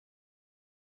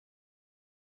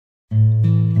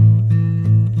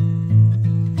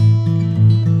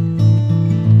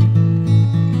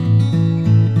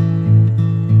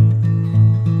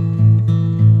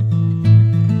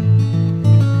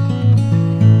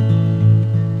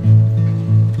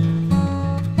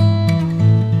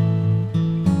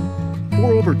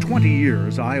20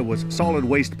 years, Iowa's solid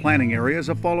waste planning areas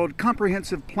have followed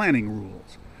comprehensive planning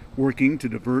rules, working to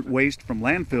divert waste from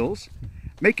landfills,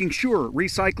 making sure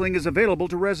recycling is available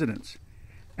to residents,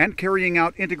 and carrying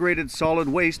out integrated solid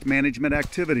waste management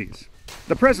activities.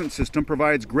 The present system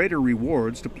provides greater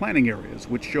rewards to planning areas,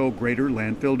 which show greater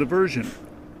landfill diversion.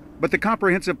 But the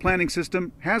comprehensive planning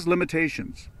system has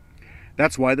limitations.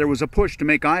 That's why there was a push to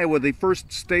make Iowa the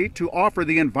first state to offer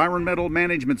the Environmental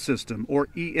Management System, or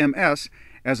EMS,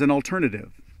 as an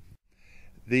alternative.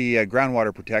 The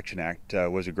Groundwater Protection Act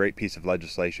was a great piece of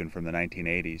legislation from the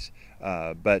 1980s,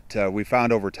 but we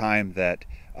found over time that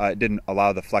it didn't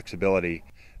allow the flexibility.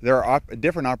 There are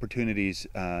different opportunities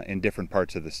in different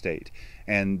parts of the state,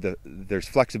 and there's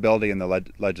flexibility in the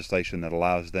legislation that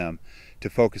allows them to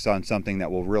focus on something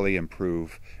that will really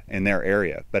improve in their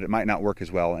area, but it might not work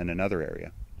as well in another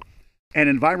area. An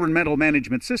environmental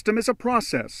management system is a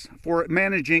process for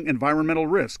managing environmental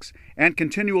risks and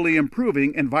continually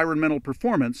improving environmental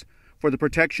performance for the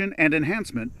protection and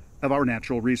enhancement of our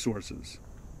natural resources.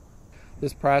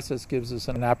 This process gives us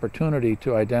an opportunity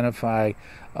to identify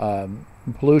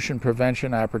pollution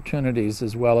prevention opportunities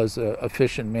as well as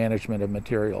efficient management of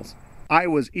materials.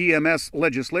 Iowa's EMS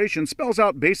legislation spells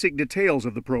out basic details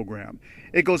of the program.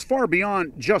 It goes far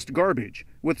beyond just garbage,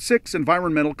 with 6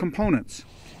 environmental components: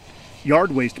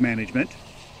 yard waste management,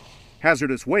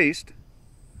 hazardous waste,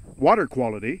 water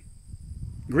quality,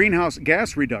 greenhouse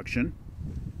gas reduction,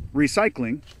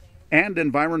 recycling, and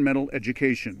environmental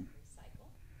education.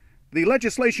 The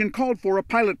legislation called for a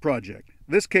pilot project.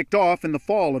 This kicked off in the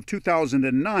fall of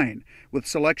 2009 with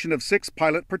selection of 6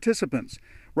 pilot participants,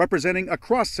 representing a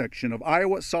cross-section of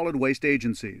Iowa solid waste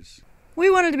agencies. We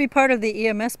wanted to be part of the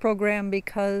EMS program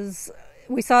because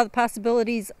we saw the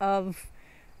possibilities of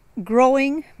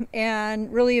growing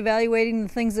and really evaluating the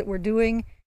things that we're doing.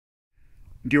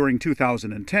 During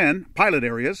 2010, pilot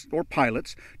areas, or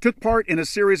pilots, took part in a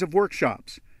series of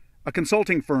workshops. A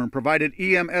consulting firm provided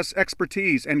EMS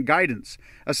expertise and guidance,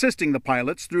 assisting the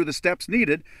pilots through the steps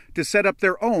needed to set up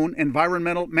their own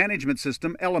environmental management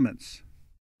system elements.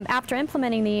 After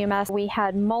implementing the EMS, we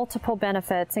had multiple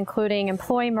benefits, including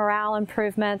employee morale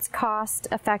improvements, cost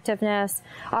effectiveness,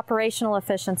 operational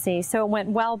efficiency, so it went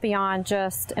well beyond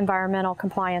just environmental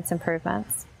compliance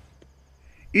improvements.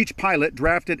 Each pilot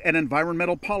drafted an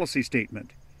environmental policy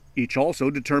statement. Each also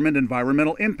determined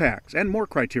environmental impacts and more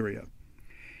criteria.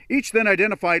 Each then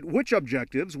identified which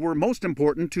objectives were most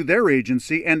important to their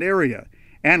agency and area,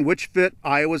 and which fit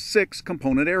Iowa's 6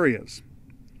 component areas.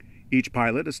 Each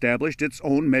pilot established its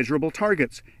own measurable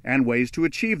targets and ways to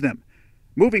achieve them.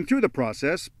 Moving through the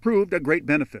process proved a great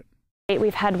benefit.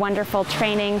 We've had wonderful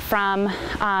training from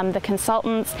the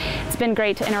consultants. It's been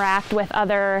great to interact with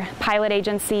other pilot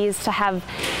agencies, to have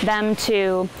them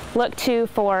to look to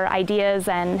for ideas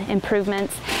and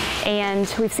improvements,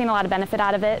 and we've seen a lot of benefit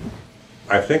out of it.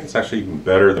 I think it's actually even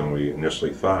better than we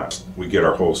initially thought. We get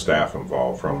our whole staff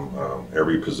involved. From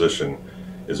every position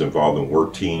is involved in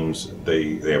work teams.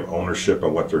 They have ownership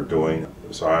of what they're doing.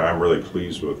 So I'm really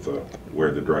pleased with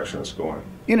where the direction is going.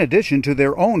 In addition to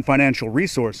their own financial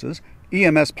resources,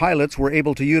 EMS pilots were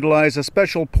able to utilize a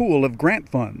special pool of grant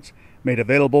funds made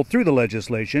available through the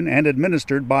legislation and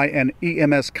administered by an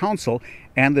EMS council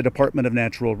and the Department of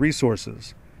Natural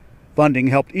Resources. Funding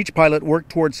helped each pilot work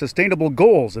towards sustainable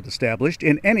goals it established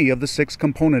in any of the 6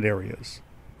 component areas.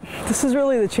 This is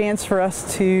really the chance for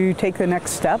us to take the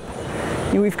next step.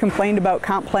 We've complained about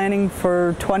comp planning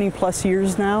for 20 plus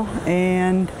years now,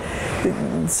 and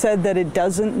said that it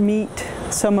doesn't meet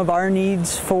some of our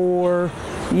needs for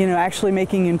actually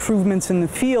making improvements in the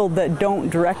field that don't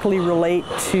directly relate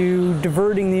to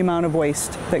diverting the amount of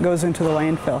waste that goes into the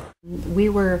landfill. We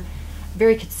were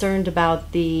very concerned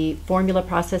about the formula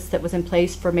process that was in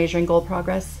place for measuring goal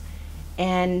progress,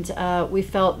 and we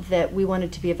felt that we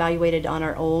wanted to be evaluated on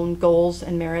our own goals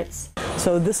and merits.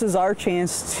 So this is our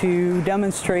chance to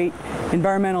demonstrate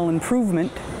environmental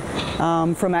improvement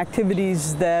from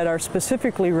activities that are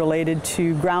specifically related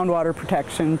to groundwater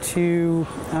protection, to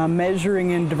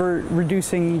measuring and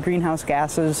reducing greenhouse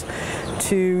gases,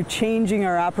 to changing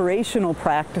our operational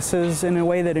practices in a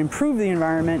way that improve the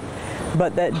environment,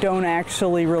 but that don't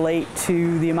actually relate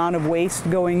to the amount of waste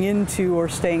going into or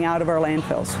staying out of our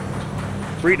landfills.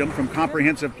 Freedom from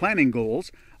comprehensive planning goals,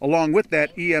 along with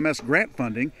that EMS grant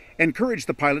funding, encouraged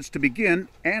the pilots to begin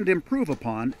and improve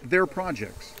upon their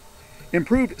projects.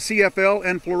 Improved CFL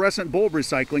and fluorescent bulb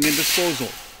recycling and disposal.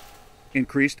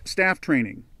 Increased staff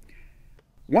training.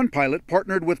 One pilot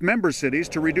partnered with member cities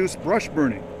to reduce brush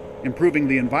burning, improving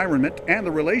the environment and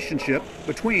the relationship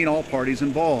between all parties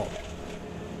involved.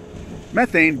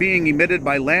 Methane being emitted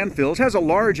by landfills has a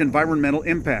large environmental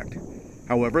impact.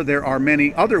 However, there are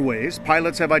many other ways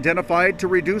pilots have identified to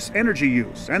reduce energy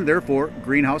use and therefore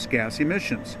greenhouse gas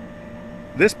emissions.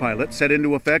 This pilot set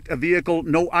into effect a vehicle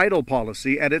no-idle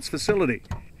policy at its facility.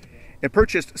 It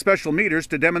purchased special meters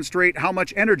to demonstrate how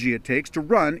much energy it takes to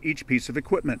run each piece of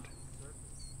equipment.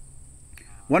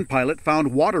 One pilot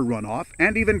found water runoff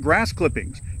and even grass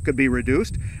clippings could be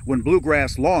reduced when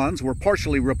bluegrass lawns were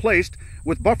partially replaced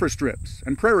with buffer strips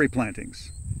and prairie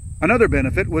plantings. Another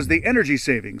benefit was the energy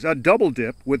savings, a double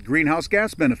dip with greenhouse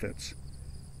gas benefits.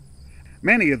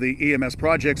 Many of the EMS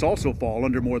projects also fall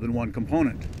under more than one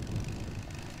component.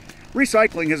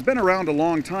 Recycling has been around a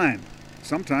long time.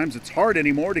 Sometimes it's hard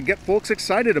anymore to get folks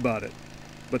excited about it,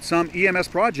 but some EMS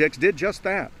projects did just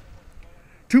that.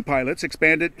 2 pilots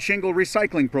expanded shingle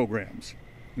recycling programs.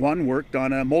 One worked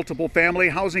on a multiple family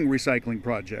housing recycling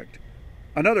project.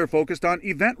 Another focused on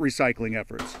event recycling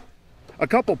efforts. A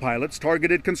couple pilots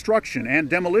targeted construction and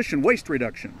demolition waste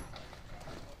reduction.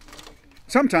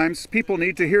 Sometimes people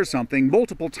need to hear something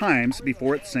multiple times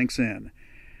before it sinks in.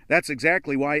 That's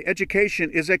exactly why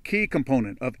education is a key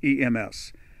component of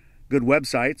EMS. Good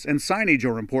websites and signage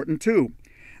are important too.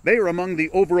 They are among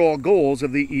the overall goals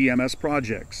of the EMS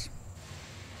projects.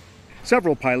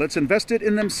 Several pilots invested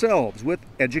in themselves with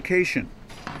education.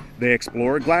 They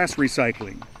explore glass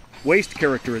recycling, waste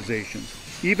characterization,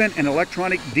 even an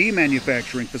electronic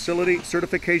demanufacturing facility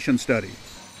certification study.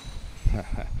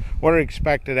 What are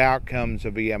expected outcomes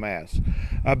of EMS?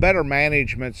 A better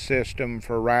management system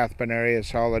for Rathbun area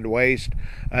solid waste,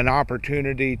 an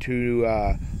opportunity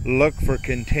to look for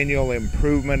continual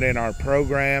improvement in our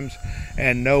programs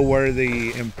and know where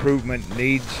the improvement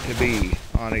needs to be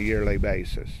on a yearly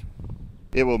basis.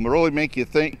 It will really make you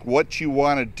think what you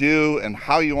want to do and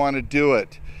how you want to do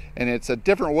it. And it's a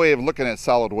different way of looking at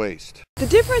solid waste. The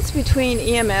difference between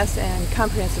EMS and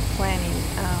comprehensive planning,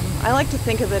 I like to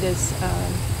think of it as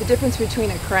the difference between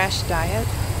a crash diet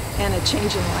and a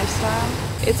change in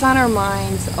lifestyle. It's on our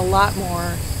minds a lot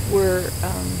more. We're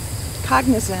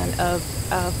cognizant of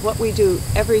what we do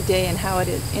every day and how it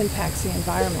impacts the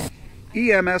environment.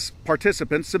 EMS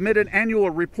participants submit an annual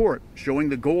report showing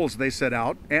the goals they set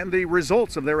out and the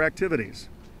results of their activities.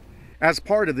 As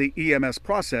part of the EMS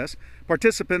process,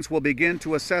 participants will begin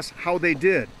to assess how they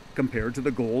did compared to the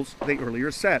goals they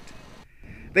earlier set.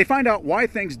 They find out why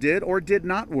things did or did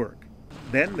not work.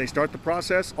 Then they start the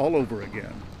process all over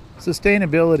again.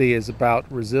 Sustainability is about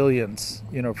resilience,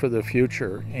 for the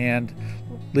future and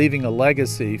leaving a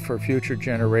legacy for future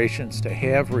generations to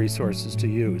have resources to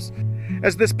use.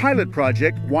 As this pilot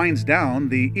project winds down,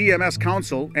 the EMS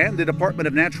Council and the Department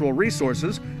of Natural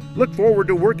Resources look forward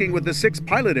to working with the 6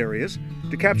 pilot areas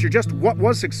to capture just what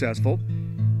was successful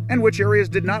and which areas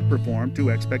did not perform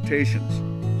to expectations.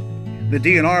 The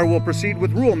DNR will proceed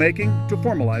with rulemaking to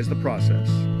formalize the process.